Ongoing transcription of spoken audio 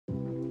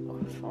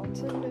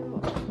Fasen du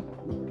var.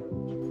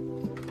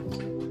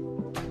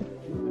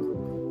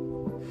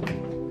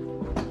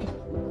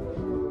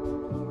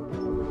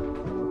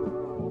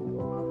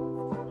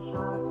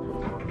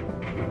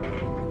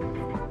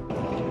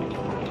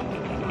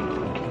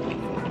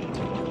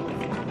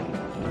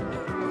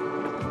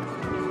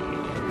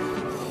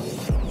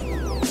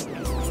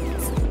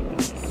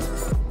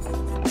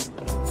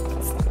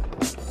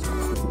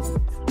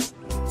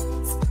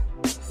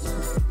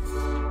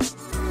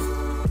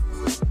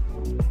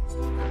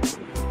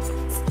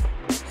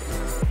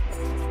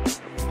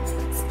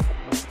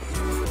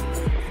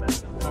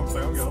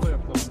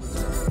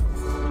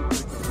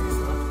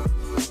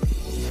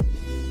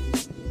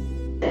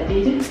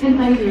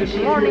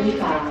 Good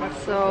morning.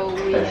 So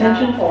we have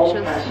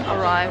just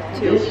arrived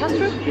to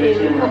Kastrup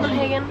in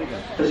Copenhagen.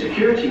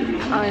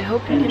 I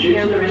hope you can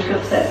hear me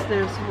because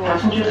there's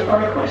voices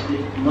everywhere.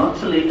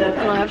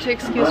 And I have to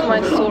excuse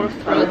my sore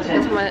throat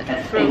because my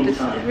throat is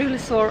really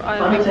sore.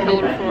 I've been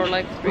cold for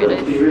like 3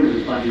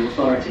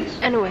 days.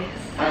 Anyways,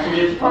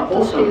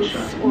 Pontus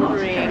is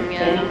ordering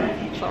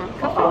some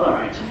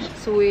coffee.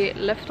 So we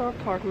left our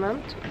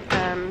apartment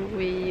and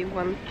we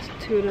went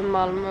to the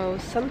Malmö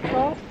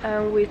Central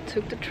and we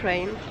took the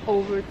train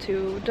over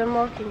to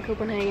Denmark in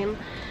Copenhagen.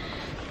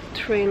 The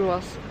train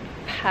was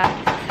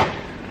packed.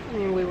 I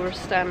mean, we were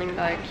standing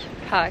like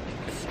packed,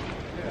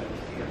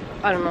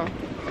 I don't know,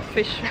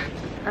 fish.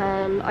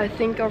 And I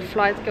think our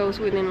flight goes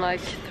within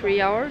like 3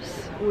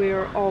 hours.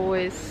 We're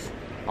always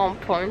on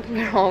point,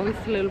 we're always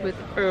a little bit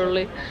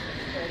early.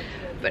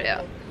 But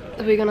yeah.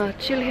 We're gonna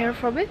chill here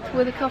for a bit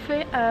with a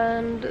coffee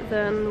and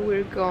then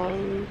we're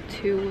going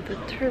to the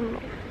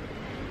terminal.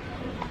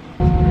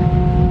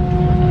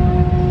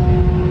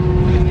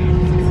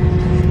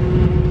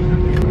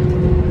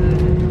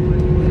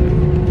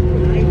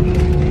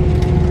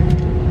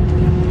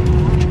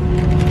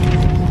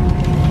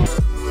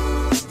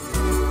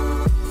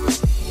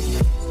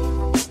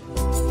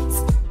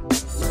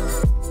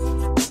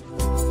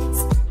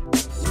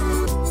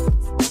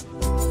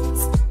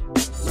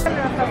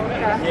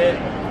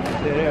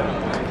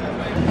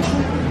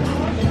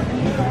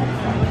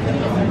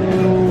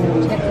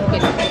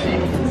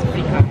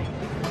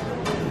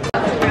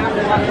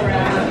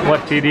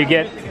 What did you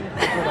get?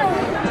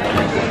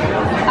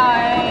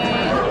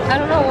 I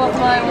don't know what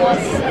mine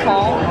was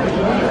called.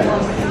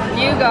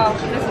 You go.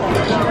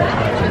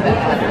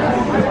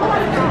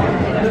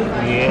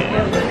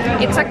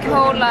 Yeah. It's a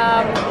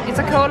collab. It's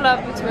a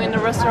collab between the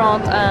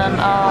restaurant and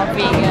a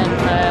vegan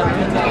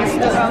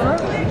Instagram.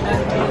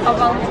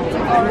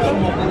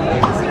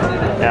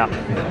 Yeah.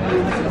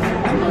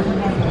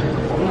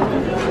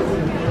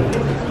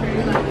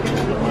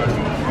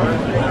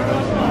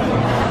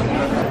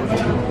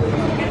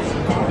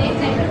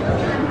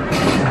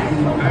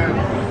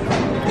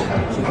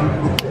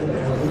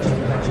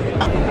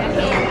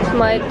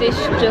 My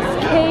dish just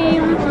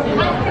came.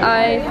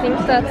 I think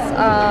that's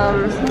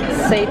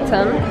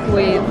seitan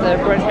with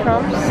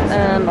breadcrumbs,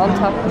 and on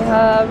top we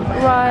have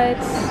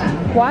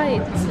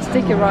white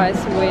sticky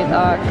rice with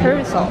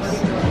curry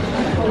sauce.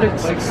 It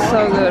looks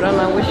so good, and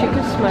I wish you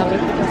could smell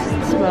it because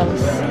it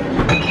smells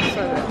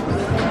so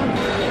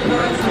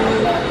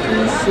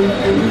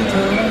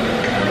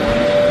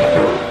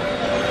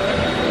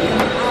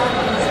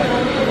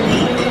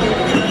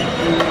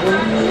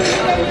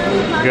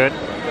Good.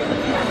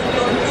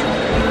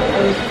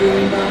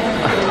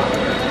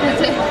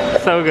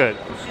 So good.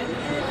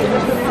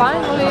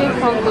 Finally,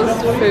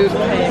 Pontus' food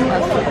came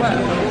as well.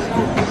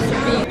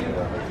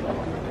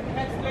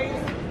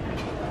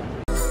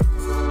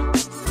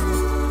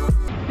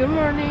 Good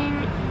morning.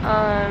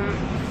 I'm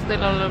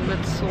still a little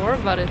bit sore,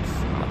 but it's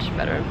much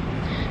better.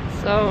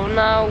 So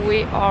now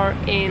we are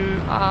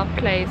in a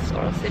place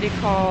or a city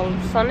called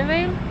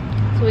Sunnyvale.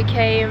 So we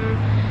came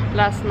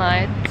last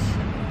night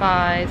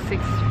by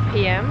 6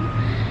 p.m.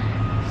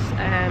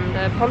 and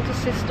Pontus'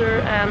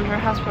 sister and her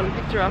husband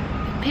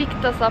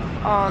picked us up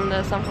on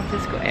the San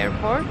Francisco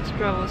airport,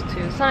 drove us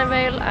to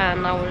Sunnyvale,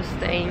 and now we're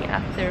staying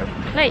at their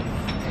place.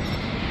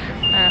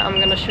 I'm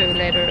gonna show you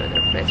later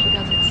their place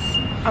because it's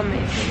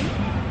amazing.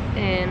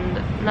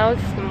 And now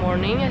it's the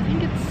morning, I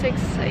think it's 6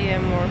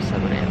 a.m. or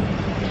 7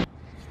 a.m.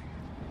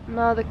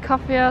 Now the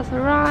coffee has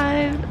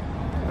arrived.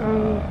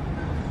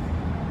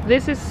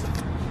 This is,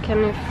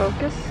 can you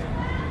focus?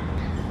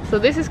 So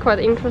this is quite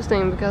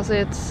interesting because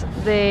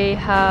they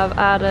have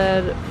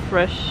added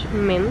fresh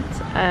mint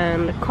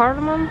and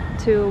cardamom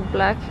to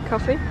black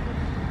coffee.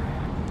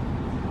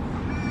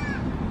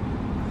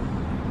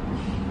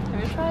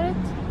 Have you tried it?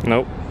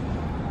 Nope.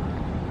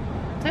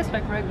 It tastes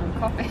like regular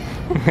coffee.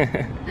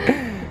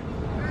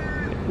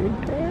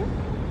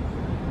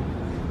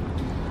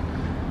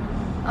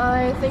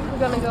 I think we're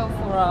gonna go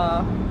for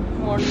a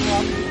morning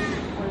walk.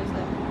 What do you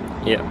say?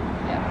 Yeah.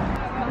 Yeah.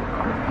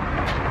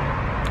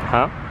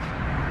 Huh?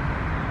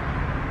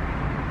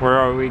 Where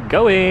are we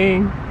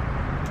going?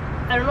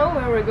 I don't know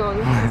where we're going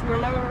because we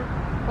never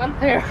went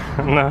there.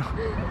 No.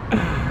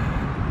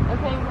 I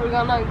think we're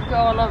gonna go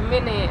on a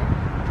mini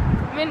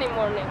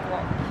morning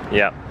walk.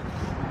 Yeah.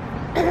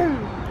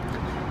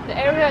 The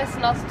area is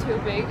not too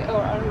big,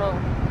 or I don't know.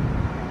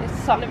 Is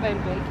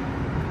Sunnyvale big?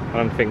 I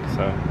don't think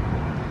so.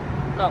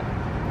 No.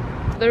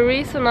 The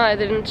reason I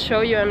didn't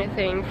show you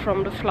anything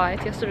from the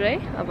flight yesterday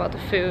about the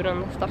food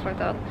and stuff like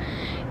that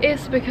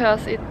is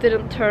because it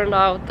didn't turn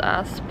out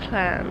as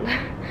planned.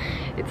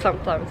 It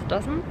sometimes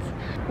doesn't.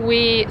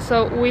 We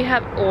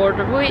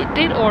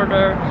did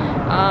order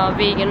a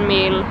vegan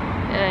meal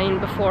in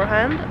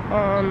beforehand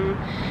on,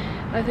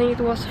 I think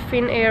it was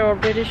Finnair or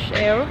British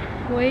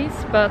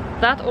Airways, but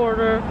that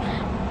order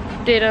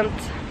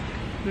didn't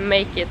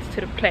make it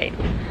to the plane,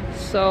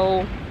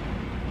 so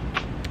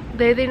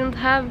they didn't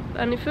have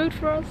any food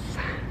for us.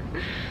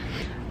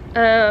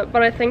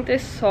 But I think they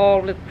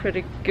solved it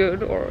pretty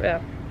good, or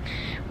yeah.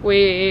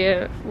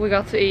 We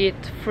got to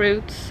eat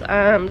fruits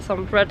and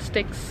some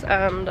breadsticks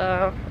and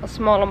a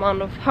small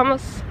amount of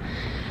hummus,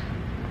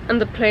 and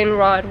the plane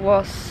ride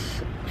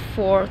was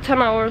for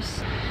 10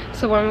 hours,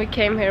 so when we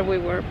came here we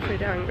were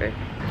pretty hungry.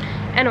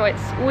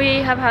 Anyways,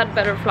 we have had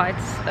better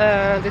flights.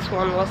 This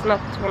one was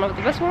not one of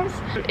the best ones.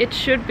 It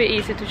should be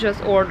easy to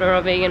just order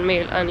a vegan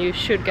meal, and you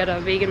should get a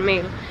vegan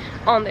meal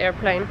on the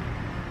airplane.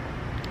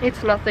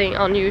 It's nothing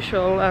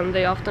unusual, and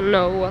they often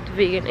know what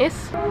vegan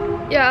is.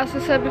 Yeah, as I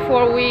said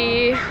before,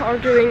 we are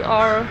doing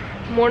our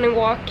morning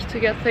walk to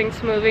get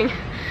things moving,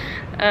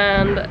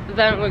 and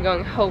then we're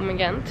going home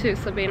again to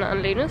Sabina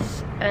and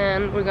Linus,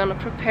 and we're gonna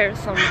prepare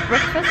some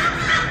breakfast.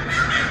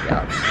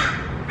 Yeah.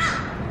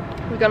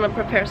 We're gonna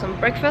prepare some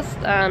breakfast,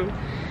 and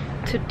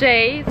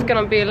today it's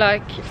gonna be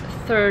like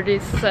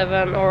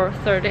 37 or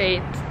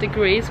 38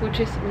 degrees, which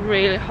is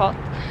really hot.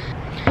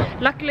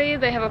 Luckily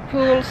they have a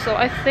pool, so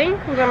I think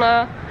we're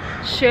gonna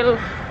chill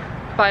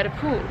by the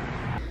pool.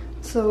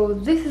 So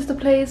this is the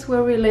place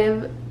where we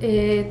live.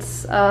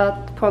 It's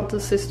at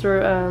Pontus' sister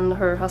and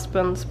her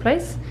husband's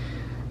place.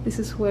 This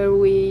is where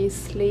we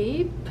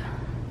sleep.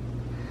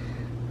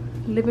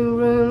 Living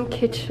room,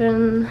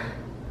 kitchen,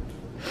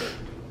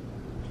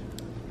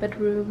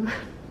 bedroom.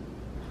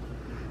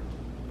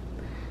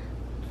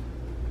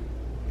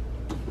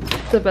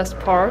 The best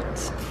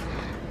part,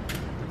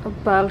 a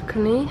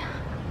balcony.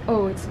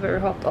 Oh, it's very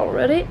hot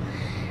already.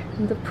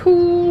 And the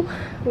pool,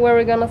 where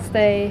we're gonna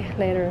stay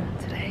later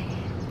today.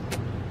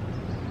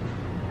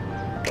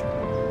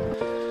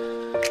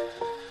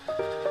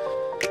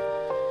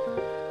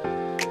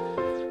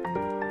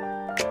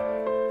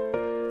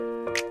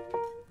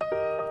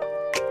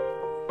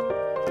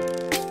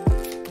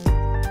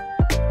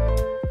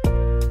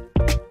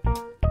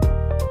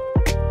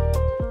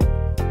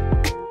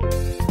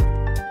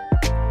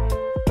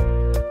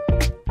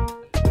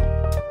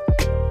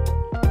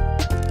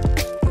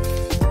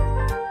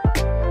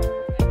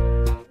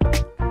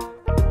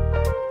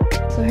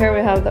 So here we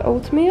have the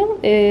oatmeal.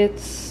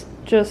 It's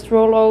just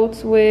roll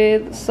oats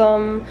with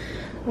some,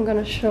 I'm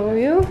gonna show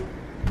you.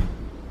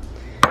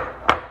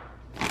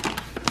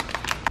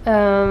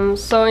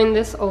 So in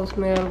this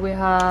oatmeal we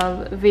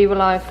have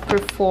VivoLife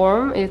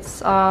Perform.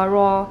 It's a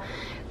raw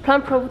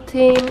plant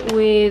protein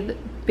with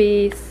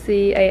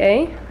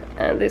BCAA,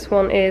 and this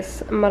one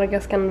is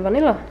Madagascar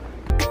vanilla.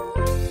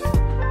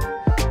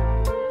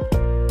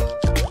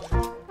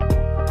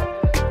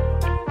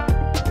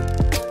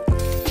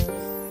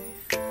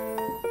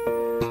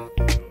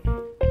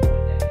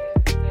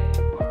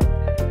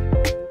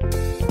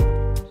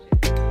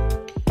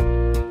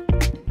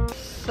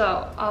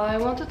 So, I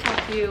want to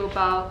talk to you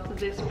about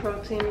this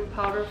protein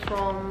powder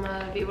from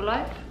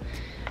VivoLife.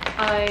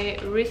 I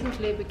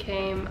recently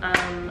became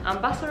an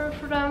ambassador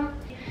for them.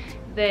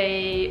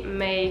 They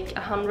make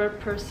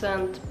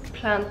 100%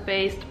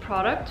 plant-based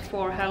product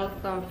for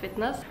health and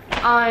fitness.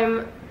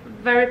 I'm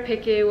very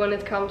picky when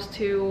it comes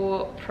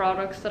to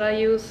products that I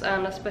use,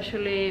 and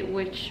especially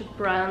which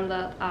brand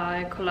that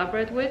I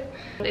collaborate with.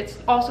 It's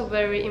also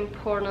very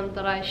important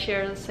that I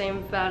share the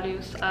same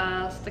values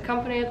as the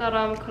company that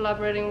I'm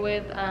collaborating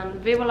with,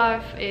 and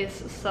VivoLife is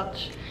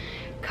such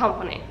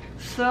company.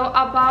 So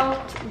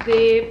about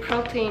the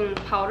protein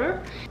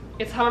powder,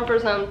 it's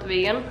 100%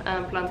 vegan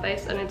and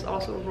plant-based, and it's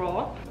also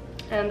raw.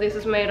 And this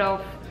is made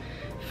of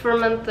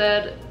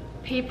fermented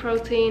pea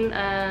protein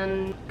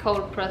and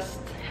cold-pressed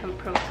hemp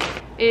protein.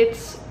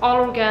 It's all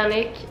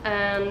organic,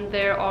 and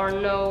there are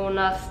no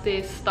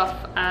nasty stuff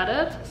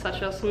added,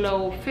 such as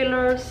no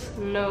fillers,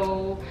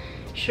 no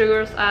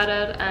sugars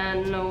added,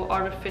 and no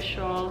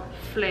artificial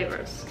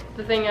flavors.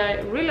 The thing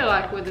I really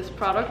like with this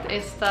product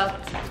is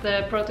that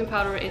the protein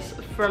powder is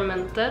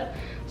fermented,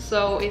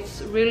 so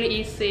it's really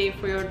easy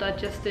for your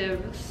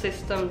digestive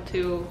system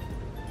to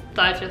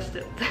digest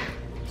it.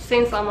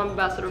 Since I'm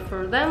ambassador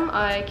for them,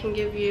 I can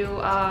give you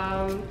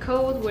a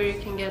code where you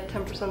can get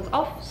 10%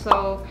 off.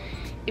 So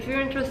if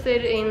you're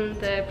interested in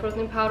the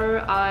protein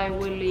powder, I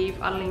will leave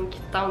a link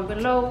down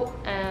below,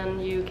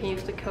 and you can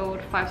use the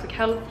code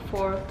 5SECHealth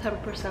for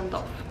 10%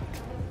 off.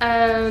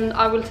 And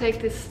I will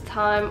take this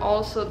time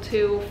also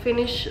to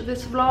finish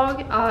this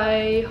vlog.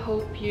 I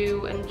hope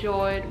you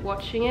enjoyed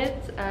watching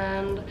it,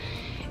 and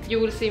you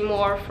will see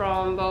more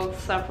from both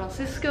San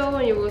Francisco,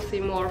 and you will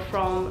see more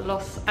from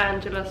Los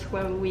Angeles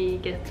when we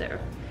get there.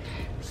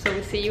 So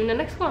we'll see you in the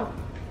next one.